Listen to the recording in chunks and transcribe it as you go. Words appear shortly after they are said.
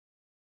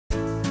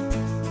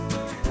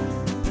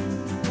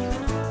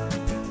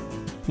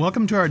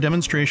Welcome to our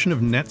demonstration of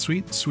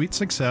NetSuite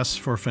SuiteSuccess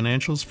for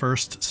Financials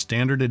First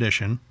Standard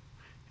Edition,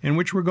 in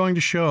which we're going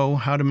to show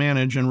how to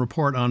manage and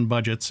report on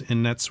budgets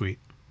in NetSuite.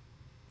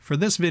 For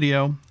this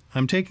video,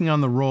 I'm taking on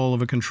the role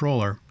of a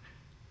controller.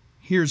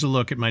 Here's a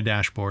look at my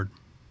dashboard.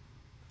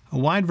 A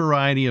wide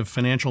variety of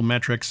financial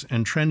metrics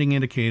and trending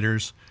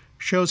indicators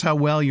shows how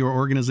well your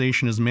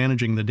organization is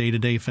managing the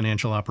day-to-day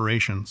financial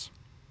operations.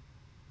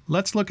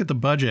 Let's look at the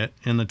budget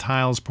in the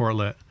Tiles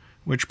portlet,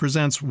 which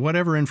presents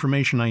whatever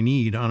information I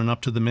need on an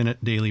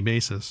up-to-the-minute daily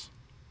basis.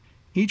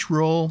 Each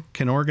role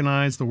can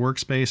organize the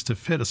workspace to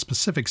fit a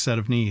specific set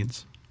of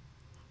needs.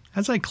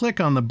 As I click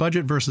on the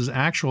Budget versus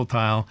Actual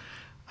tile,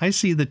 I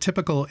see the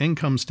typical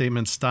income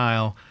statement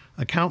style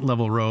account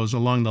level rows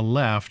along the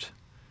left,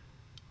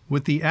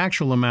 with the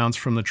actual amounts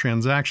from the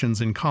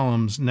transactions in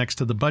columns next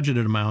to the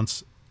budgeted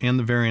amounts and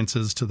the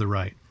variances to the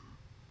right.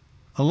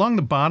 Along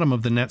the bottom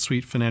of the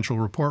NetSuite Financial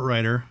Report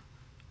Writer,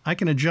 I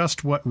can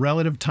adjust what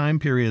relative time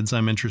periods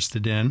I'm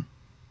interested in,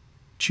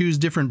 choose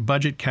different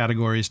budget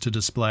categories to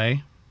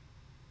display,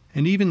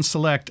 and even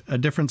select a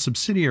different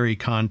subsidiary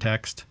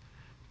context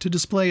to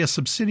display a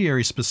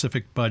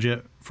subsidiary-specific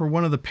budget for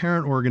one of the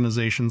parent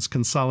organization's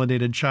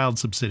consolidated child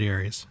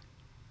subsidiaries.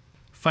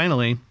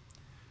 Finally,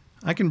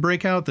 I can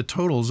break out the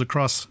totals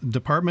across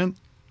department,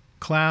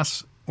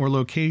 class, or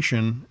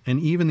location, and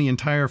even the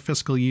entire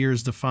fiscal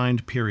year's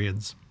defined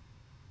periods.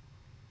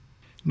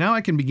 Now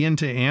I can begin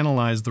to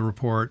analyze the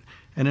report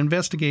and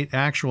investigate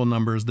actual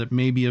numbers that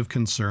may be of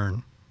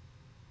concern.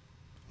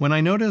 When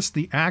I notice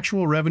the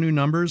actual revenue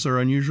numbers are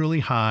unusually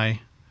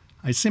high,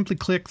 I simply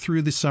click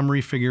through the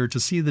summary figure to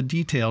see the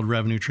detailed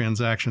revenue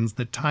transactions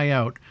that tie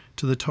out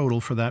to the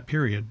total for that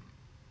period.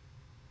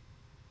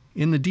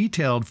 In the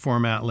detailed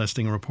format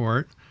listing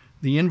report,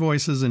 the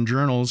invoices and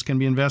journals can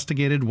be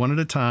investigated one at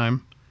a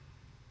time,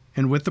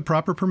 and with the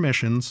proper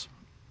permissions,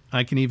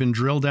 I can even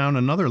drill down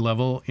another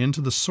level into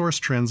the source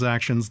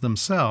transactions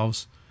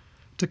themselves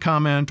to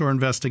comment or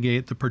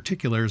investigate the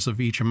particulars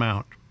of each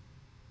amount.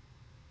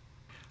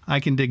 I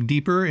can dig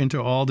deeper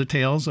into all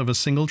details of a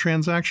single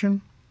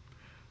transaction,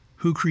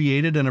 who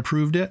created and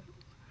approved it,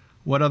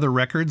 what other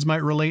records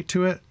might relate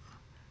to it,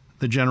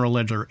 the general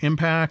ledger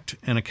impact,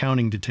 and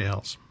accounting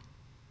details.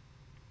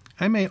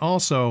 I may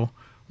also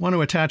want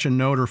to attach a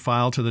note or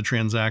file to the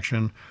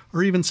transaction,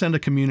 or even send a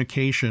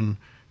communication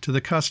to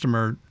the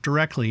customer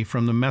directly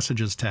from the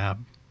Messages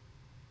tab.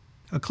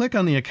 A click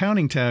on the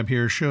Accounting tab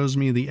here shows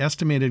me the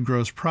estimated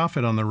gross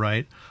profit on the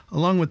right,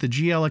 along with the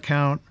GL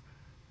account,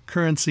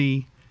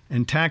 currency,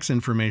 and tax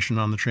information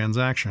on the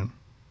transaction.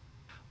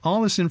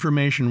 All this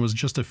information was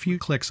just a few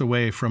clicks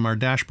away from our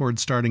dashboard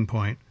starting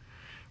point,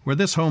 where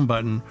this Home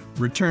button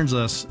returns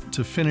us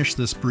to finish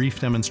this brief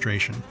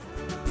demonstration.